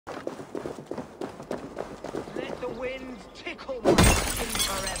wind tickle my skin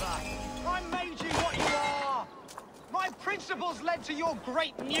forever. I made you what you are. My principles led to your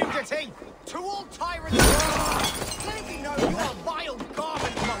great nudity. To all tyrants, let it be known you are vile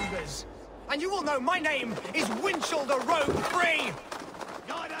garment mongers. And you will know my name is Winchell The Robesfree.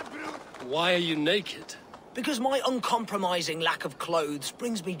 Why are you naked? Because my uncompromising lack of clothes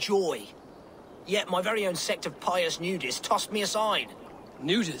brings me joy. Yet my very own sect of pious nudists tossed me aside.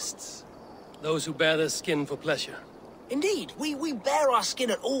 Nudists? Those who bare their skin for pleasure. Indeed, we bare our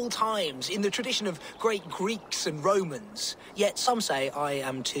skin at all times, in the tradition of great Greeks and Romans. Yet some say I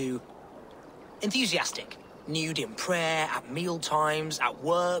am too enthusiastic. Nude in prayer, at meal times, at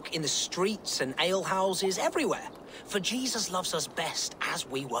work, in the streets and alehouses, everywhere. For Jesus loves us best as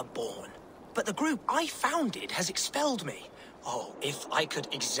we were born. But the group I founded has expelled me. Oh, if I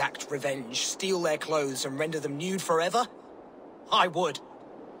could exact revenge, steal their clothes and render them nude forever, I would.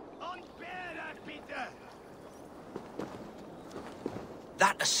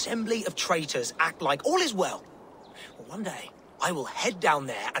 That assembly of traitors act like all is well. One day, I will head down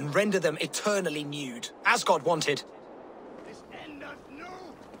there and render them eternally nude, as God wanted. This end us new.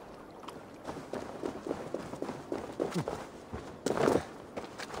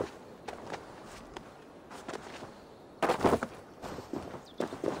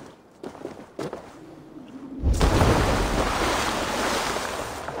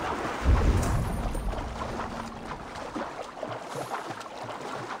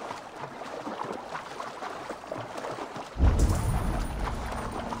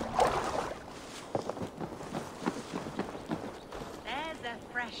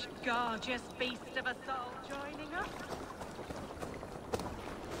 Gorgeous beast of a soul joining us.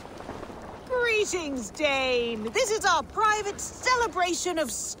 Greetings, Dane. This is our private celebration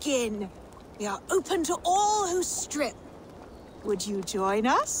of skin. We are open to all who strip. Would you join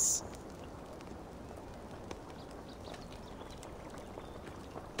us?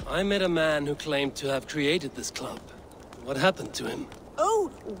 I met a man who claimed to have created this club. What happened to him?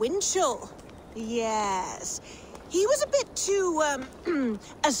 Oh, Winchell. Yes. He was a bit too,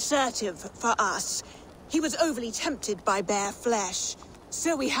 assertive for us. He was overly tempted by bare flesh,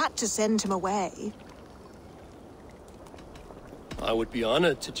 so we had to send him away. I would be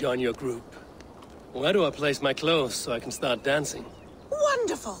honored to join your group. Where do I place my clothes so I can start dancing?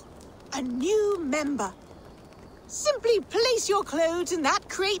 Wonderful! A new member. Simply place your clothes in that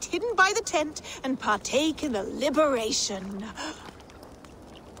crate hidden by the tent and partake in the liberation.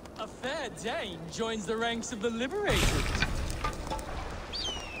 A fair Dane joins the ranks of the liberated.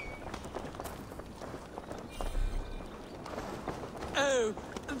 Oh,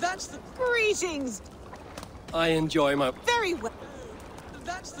 that's the... Greetings! I enjoy my... Very well. Oh,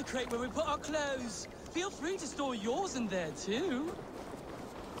 that's the crate where we put our clothes. Feel free to store yours in there, too.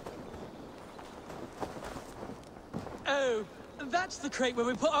 Oh, that's the crate where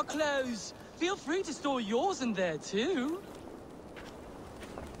we put our clothes. Feel free to store yours in there, too.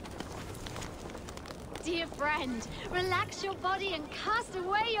 Dear friend, relax your body and cast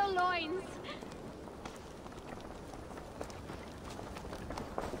away your loins.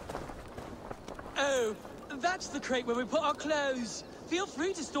 Oh, that's the crate where we put our clothes. Feel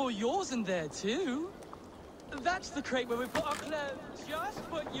free to store yours in there, too. That's the crate where we put our clothes. Just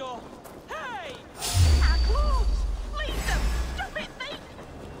put your... Hey! Our clothes! Leave them! Stop it, thief!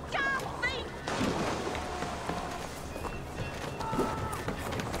 Damn thief!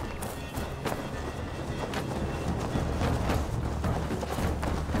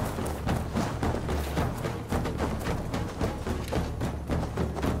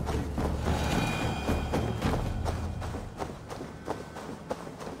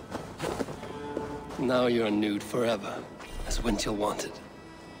 Now you're nude forever, as Winchell wanted.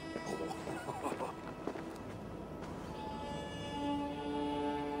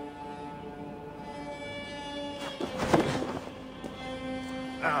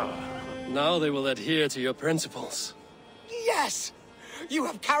 Now they will adhere to your principles. Yes! You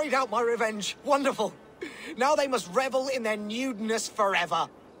have carried out my revenge. Wonderful. Now they must revel in their nudeness forever.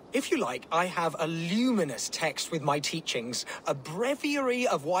 If you like, I have a luminous text with my teachings, a breviary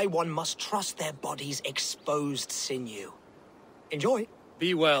of why one must trust their body's exposed sinew. Enjoy.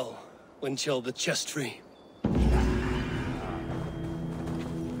 Be well, Winchell the Chest-Free.